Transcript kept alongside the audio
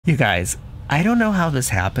You guys, I don't know how this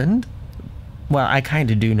happened. Well, I kind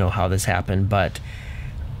of do know how this happened, but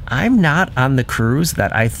I'm not on the cruise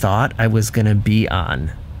that I thought I was gonna be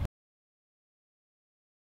on.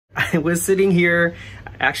 I was sitting here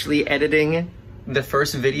actually editing the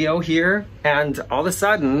first video here, and all of a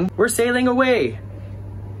sudden, we're sailing away.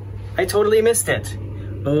 I totally missed it.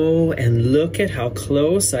 Oh, and look at how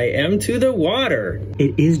close I am to the water.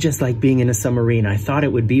 It is just like being in a submarine. I thought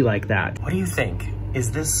it would be like that. What do you think?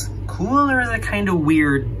 Is this cool or is it kind of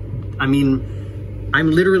weird? I mean, I'm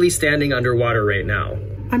literally standing underwater right now.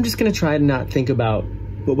 I'm just gonna try to not think about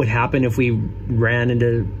what would happen if we ran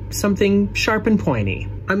into something sharp and pointy.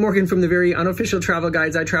 I'm Morgan from the very unofficial travel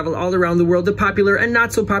guides. I travel all around the world to popular and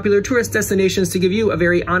not so popular tourist destinations to give you a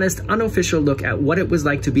very honest, unofficial look at what it was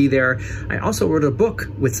like to be there. I also wrote a book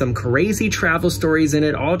with some crazy travel stories in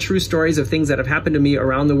it, all true stories of things that have happened to me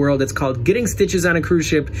around the world. It's called Getting Stitches on a Cruise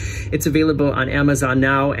Ship. It's available on Amazon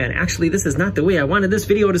now. And actually, this is not the way I wanted this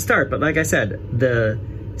video to start, but like I said, the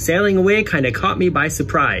sailing away kind of caught me by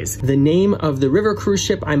surprise. The name of the river cruise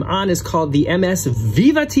ship I'm on is called the MS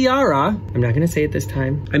Viva Tiara. I'm not gonna say it this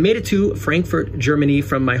time. I made it to Frankfurt, Germany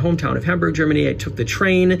from my hometown of Hamburg, Germany. I took the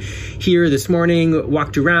train here this morning,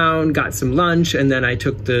 walked around, got some lunch, and then I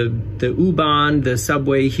took the U-Bahn, the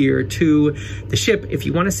subway here to the ship. If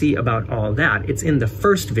you wanna see about all that, it's in the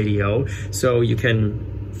first video, so you can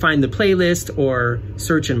find the playlist or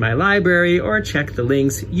search in my library or check the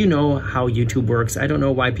links. You know how YouTube works. I don't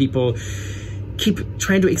know why people keep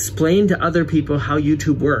trying to explain to other people how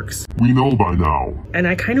YouTube works. We know by now. And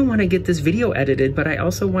I kind of want to get this video edited, but I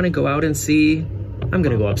also want to go out and see. I'm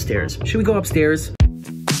gonna go upstairs. Should we go upstairs?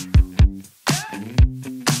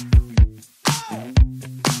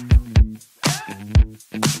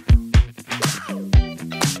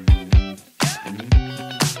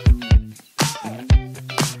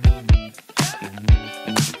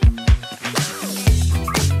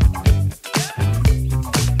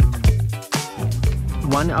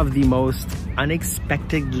 One of the most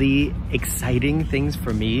unexpectedly exciting things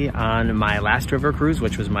for me on my last river cruise,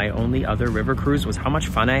 which was my only other river cruise, was how much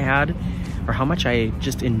fun I had, or how much I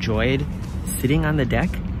just enjoyed sitting on the deck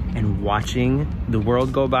and watching the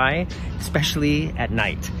world go by, especially at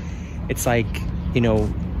night. It's like, you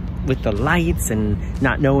know, with the lights and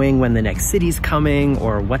not knowing when the next city's coming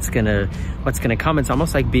or what's gonna come. It's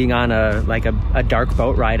almost like being on a dark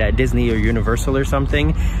boat ride at Disney or Universal or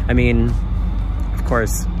something. I mean, of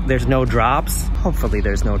course, there's no drops. Hopefully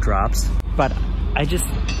there's no drops. But I just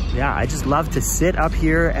love to sit up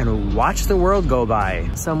here and watch the world go by.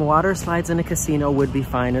 Some water slides in a casino would be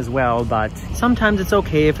fine as well, but sometimes it's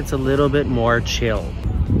okay if it's a little bit more chill.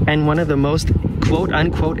 And one of the most quote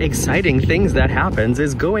unquote exciting things that happens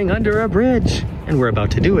is going under a bridge. And we're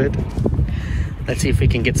about to do it. Let's see if we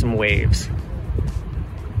can get some waves.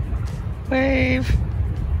 Wave.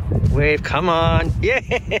 Wave, come on.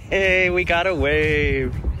 Yay, we got a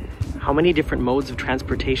wave. How many different modes of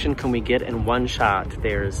transportation can we get in one shot?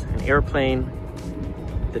 There's an airplane,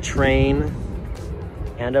 the train,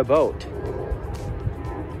 and a boat.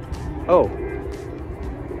 Oh,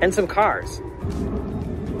 and some cars.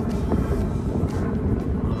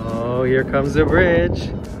 Oh, here comes the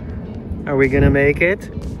bridge. Are we gonna make it?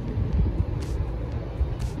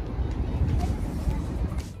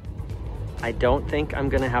 I don't think I'm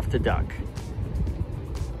gonna have to duck.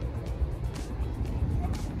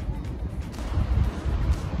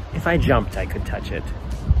 If I jumped, I could touch it.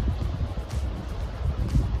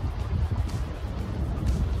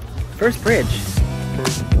 First bridge.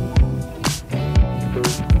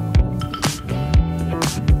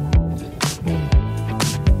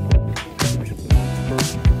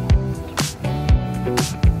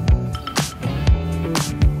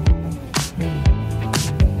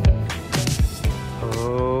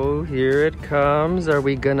 Here it comes. Are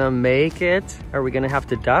we gonna make it? Are we gonna have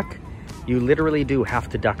to duck? You literally do have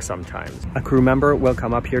to duck sometimes. A crew member will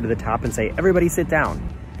come up here to the top and say, everybody sit down.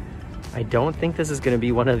 I don't think this is gonna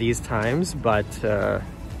be one of these times, but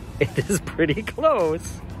it is pretty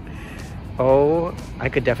close. Oh, I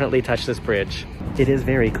could definitely touch this bridge. It is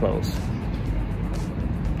very close.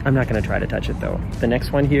 I'm not gonna try to touch it though. The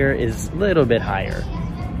next one here is a little bit higher.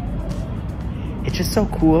 It's just so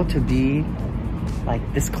cool to be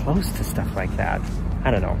like this close to stuff like that.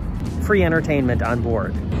 I don't know. Free entertainment on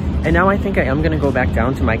board. And now I think I am gonna go back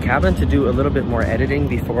down to my cabin to do a little bit more editing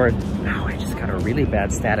before, oh, I just got a really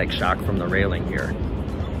bad static shock from the railing here.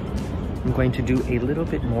 I'm going to do a little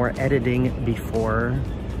bit more editing before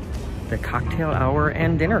the cocktail hour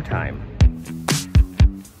and dinner time.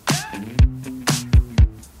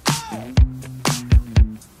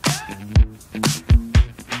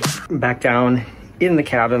 Back down in the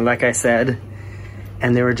cabin, like I said,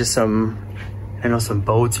 and there were just some, I don't know, some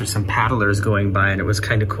boats or some paddlers going by, and it was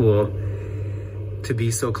kind of cool to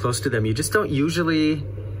be so close to them. You don't usually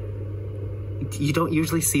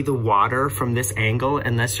see the water from this angle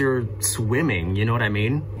unless you're swimming, you know what I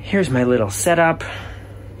mean? Here's my little setup.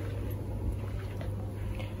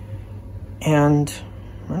 And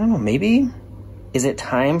I don't know, maybe, is it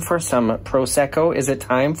time for some Prosecco? Is it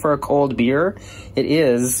time for a cold beer? It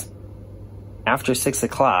is after 6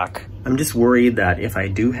 o'clock. I'm just worried that if I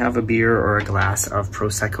do have a beer or a glass of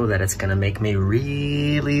Prosecco that it's gonna make me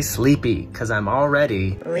really sleepy, because I'm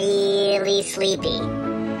already really sleepy.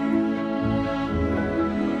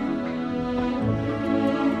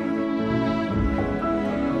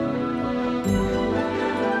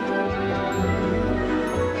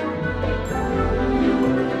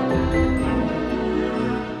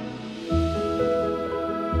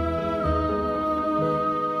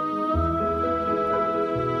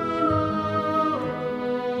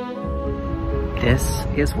 This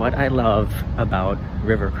is what I love about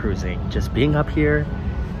river cruising. Just being up here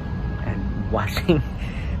and watching.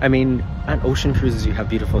 I mean, on ocean cruises you have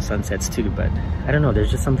beautiful sunsets too, but I don't know,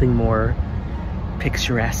 there's just something more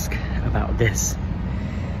picturesque about this.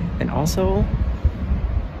 And also,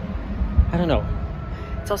 I don't know,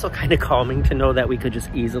 it's also kind of calming to know that we could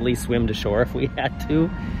just easily swim to shore if we had to,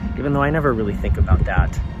 even though I never really think about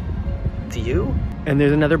that. Do you? And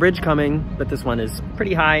there's another bridge coming, but this one is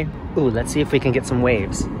pretty high. Ooh, let's see if we can get some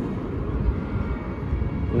waves.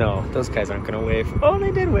 No, those guys aren't gonna wave. Oh,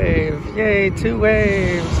 they did wave. Yay, 2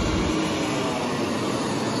 waves.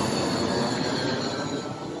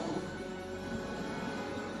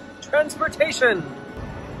 Transportation.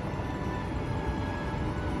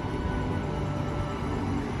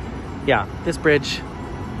 Yeah, this bridge,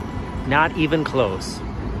 not even close.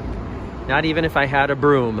 Not even if I had a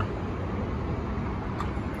broom.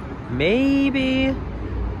 Maybe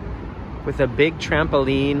with a big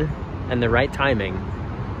trampoline and the right timing.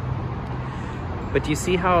 But do you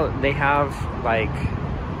see how they have, like,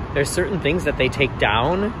 there's certain things that they take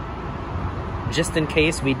down just in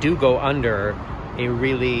case we do go under a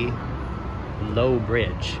really low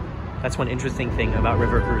bridge. That's one interesting thing about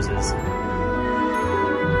river cruises.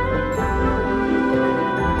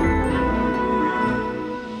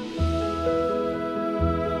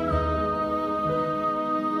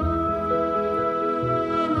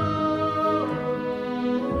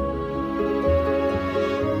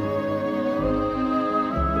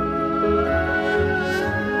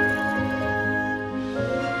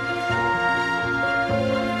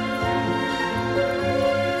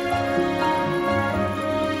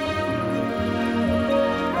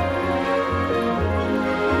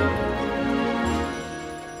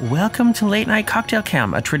 Welcome to Late Night Cocktail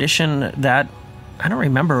Cam, a tradition that I don't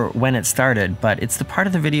remember when it started, but it's the part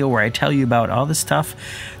of the video where I tell you about all the stuff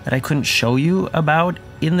that I couldn't show you about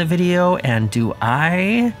in the video, and do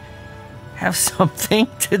I have something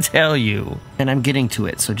to tell you? And I'm getting to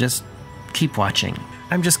it, so just keep watching.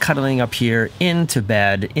 I'm just cuddling up here into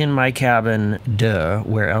bed in my cabin. Duh,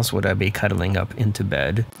 where else would I be cuddling up into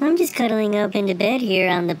bed? I'm just cuddling up into bed here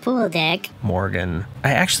on the pool deck. Morgan.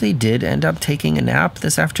 I actually did end up taking a nap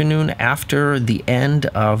this afternoon after the end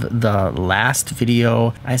of the last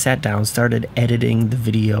video. I sat down, started editing the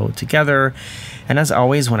video together, and as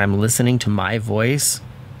always, when I'm listening to my voice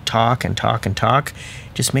talk and talk and talk,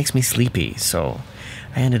 it just makes me sleepy, so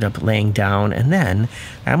I ended up laying down, and then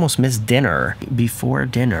I almost missed dinner. Before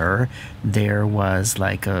dinner, there was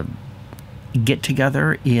like a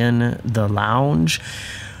get-together in the lounge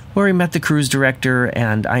where we met the cruise director,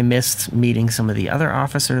 and I missed meeting some of the other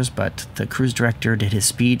officers, but the cruise director did his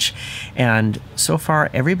speech, and so far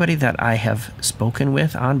everybody that I have spoken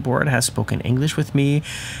with on board has spoken English with me,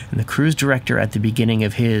 and the cruise director at the beginning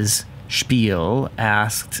of his spiel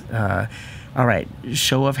asked, all right,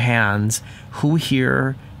 show of hands, who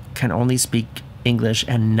here can only speak English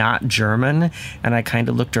and not German? And I kind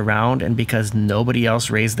of looked around, and because nobody else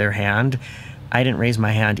raised their hand, I didn't raise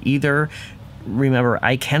my hand either. Remember,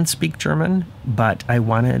 I can speak German, but I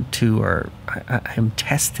wanted to, or I'm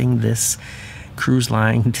testing this cruise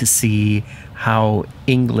line to see how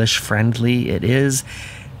English friendly it is.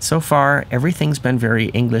 So far, everything's been very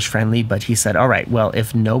English friendly, but he said, all right, well,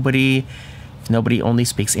 if nobody only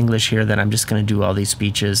speaks English here, then I'm just going to do all these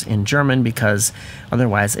speeches in German, because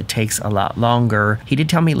otherwise it takes a lot longer. He did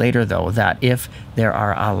tell me later, though, that if there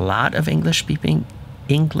are a lot of English-speaking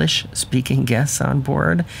guests on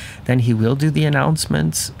board, then he will do the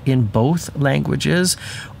announcements in both languages,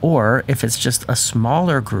 or if it's just a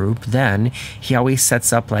smaller group, then he always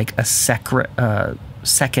sets up like a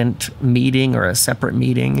second meeting or a separate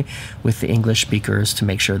meeting with the English speakers to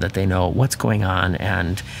make sure that they know what's going on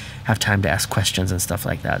and have time to ask questions and stuff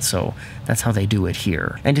like that. So that's how they do it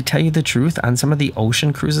here. And to tell you the truth, on some of the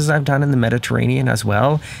ocean cruises I've done in the Mediterranean as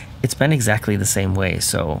well, it's been exactly the same way.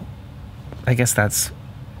 So I guess that's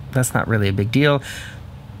not really a big deal.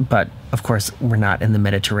 But of course, we're not in the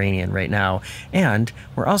Mediterranean right now. And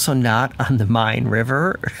we're also not on the Rhine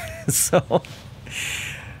River. So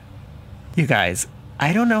you guys,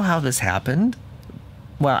 I don't know how this happened.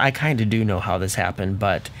 Well, I kind of do know how this happened,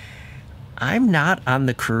 but I'm not on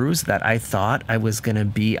the cruise that I thought I was going to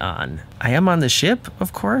be on. I am on the ship,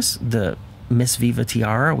 of course, the MS Viva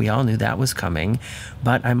Tiara. We all knew that was coming,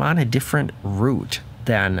 but I'm on a different route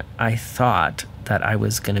than I thought that I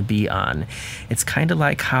was going to be on. It's kind of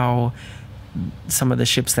like how some of the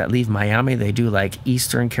ships that leave Miami, they do like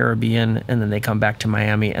Eastern Caribbean and then they come back to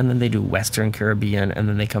Miami, and then they do Western Caribbean and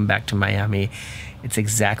then they come back to Miami. It's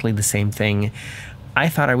exactly the same thing. I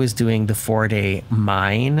thought I was doing the 4-day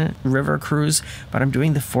Rhine River cruise, but I'm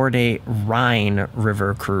doing the 4-day Rhine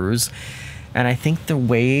River cruise. And I think the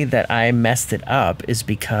way that I messed it up is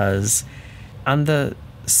because on the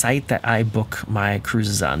site that I book my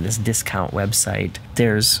cruises on, this discount website,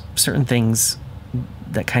 there's certain things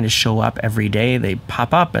that kind of show up every day. They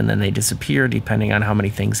pop up and then they disappear depending on how many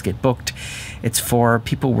things get booked. It's for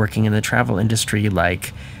people working in the travel industry,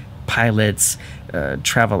 like pilots,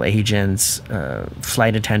 travel agents,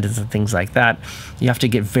 flight attendants, and things like that. You have to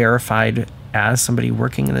get verified as somebody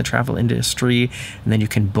working in the travel industry, and then you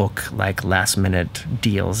can book like last minute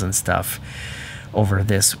deals and stuff over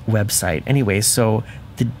this website. Anyway, so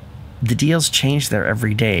the deals change there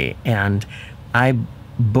every day, and I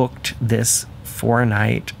booked this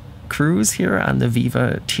 4-night cruise here on the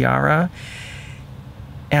Viva Tiara,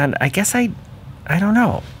 and I guess I don't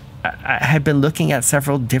know. I had been looking at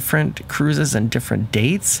several different cruises and different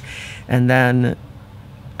dates, and then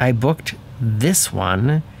I booked this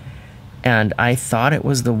one, and I thought it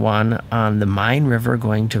was the one on the Rhine River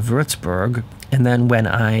going to Würzburg. And then when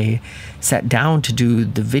I sat down to do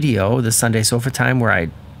the video, the Sunday Sofa Time, where I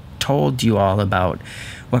told you all about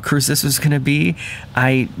what cruise this was going to be,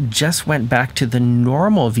 I just went back to the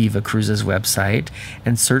normal Viva Cruises website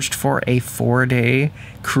and searched for a 4-day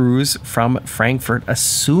cruise from Frankfurt,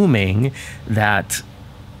 assuming that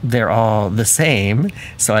they're all the same.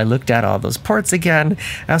 So I looked at all those ports again.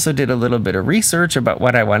 I also did a little bit of research about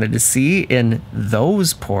what I wanted to see in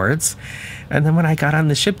those ports. And then when I got on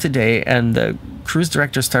the ship today and the cruise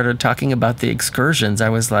director started talking about the excursions, I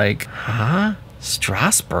was like, huh?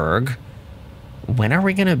 Strasbourg? When are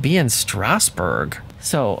we going to be in Strasbourg?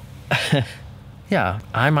 So, yeah,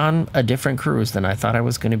 I'm on a different cruise than I thought I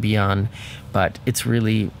was going to be on, but it's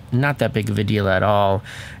really not that big of a deal at all.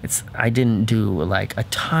 I didn't do like a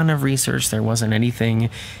ton of research. There wasn't anything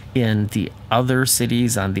in the other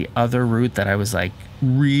cities on the other route that I was like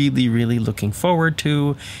really, really looking forward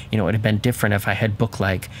to. You know, it would have been different if I had booked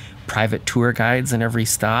like private tour guides in every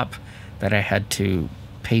stop that I had to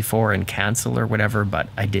pay for and cancel or whatever, but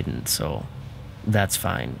I didn't, so that's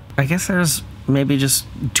fine. I guess there's maybe just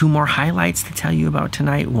 2 more highlights to tell you about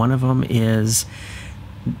tonight. One of them is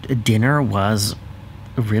dinner was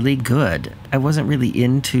really good. I wasn't really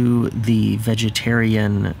into the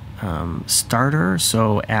vegetarian starter,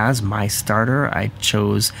 so as my starter I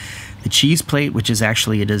chose the cheese plate, which is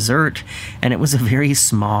actually a dessert, and it was a very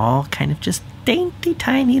small, kind of just dainty,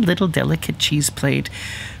 tiny, little delicate cheese plate.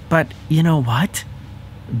 But you know what?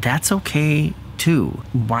 That's okay too.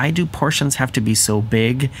 Why do portions have to be so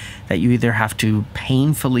big that you either have to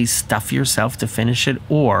painfully stuff yourself to finish it,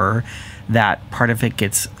 or that part of it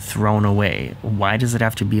gets thrown away? Why does it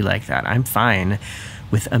have to be like that? I'm fine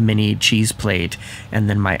with a mini cheese plate. And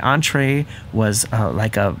then my entree was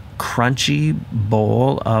like a crunchy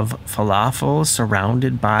bowl of falafel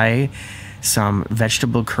surrounded by some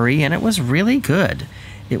vegetable curry, and it was really good.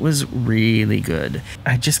 It was really good.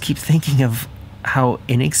 I just keep thinking of how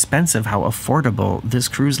inexpensive, how affordable this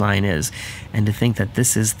cruise line is, and to think that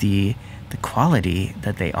this is the quality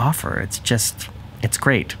that they offer. It's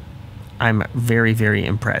great. I'm very, very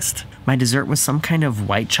impressed. My dessert was some kind of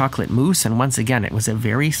white chocolate mousse, and once again, it was a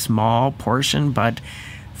very small portion, but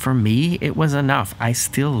for me, it was enough. I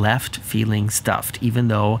still left feeling stuffed, even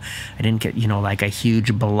though I didn't get, like a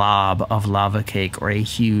huge blob of lava cake or a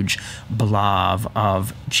huge blob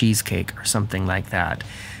of cheesecake or something like that.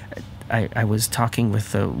 I was talking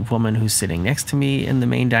with the woman who's sitting next to me in the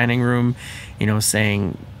main dining room,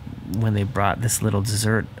 saying when they brought this little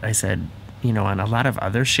dessert, I said, on a lot of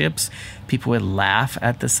other ships, people would laugh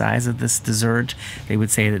at the size of this dessert. They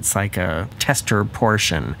would say it's like a tester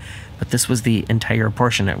portion. but this was the entire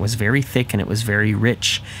portion. It was very thick and it was very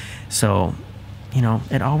rich. So, you know,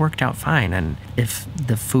 it all worked out fine. And if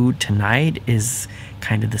the food tonight is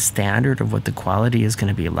kind of the standard of what the quality is going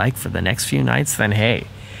to be like for the next few nights, then hey,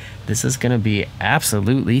 this is going to be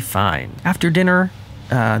absolutely fine. After dinner,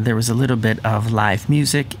 there was a little bit of live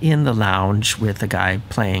music in the lounge with a guy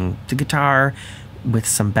playing the guitar with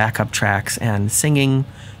some backup tracks and singing.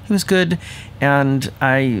 It was good, and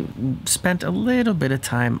I spent a little bit of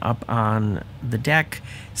time up on the deck.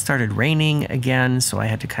 It started raining again, so I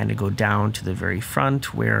had to kind of go down to the very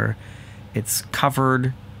front where it's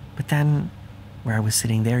covered, but then where I was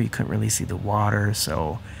sitting there, you couldn't really see the water,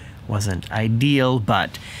 so it wasn't ideal,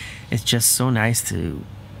 but it's just so nice to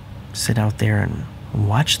sit out there and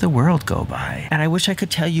watch the world go by. And I wish I could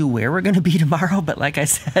tell you where we're going to be tomorrow, but like I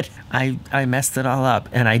said, I messed it all up.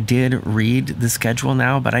 And I did read the schedule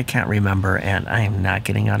now, but I can't remember, and I am not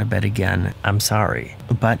getting out of bed again. I'm sorry.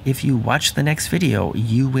 But if you watch the next video,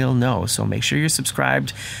 you will know. So make sure you're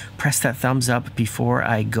subscribed, press that thumbs up before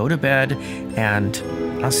I go to bed, and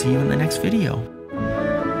I'll see you in the next video.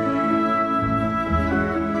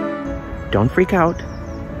 Don't freak out.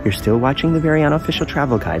 You're still watching the very unofficial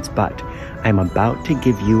travel guides, but I'm about to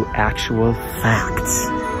give you actual facts.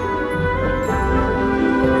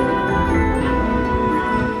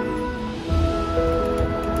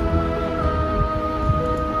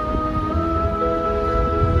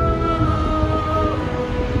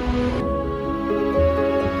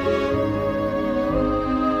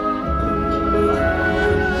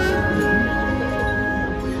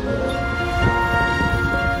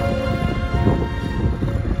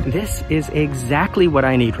 This is exactly what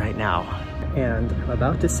I need right now. And I'm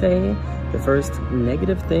about to say the first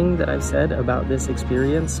negative thing that I've said about this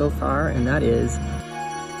experience so far, and that is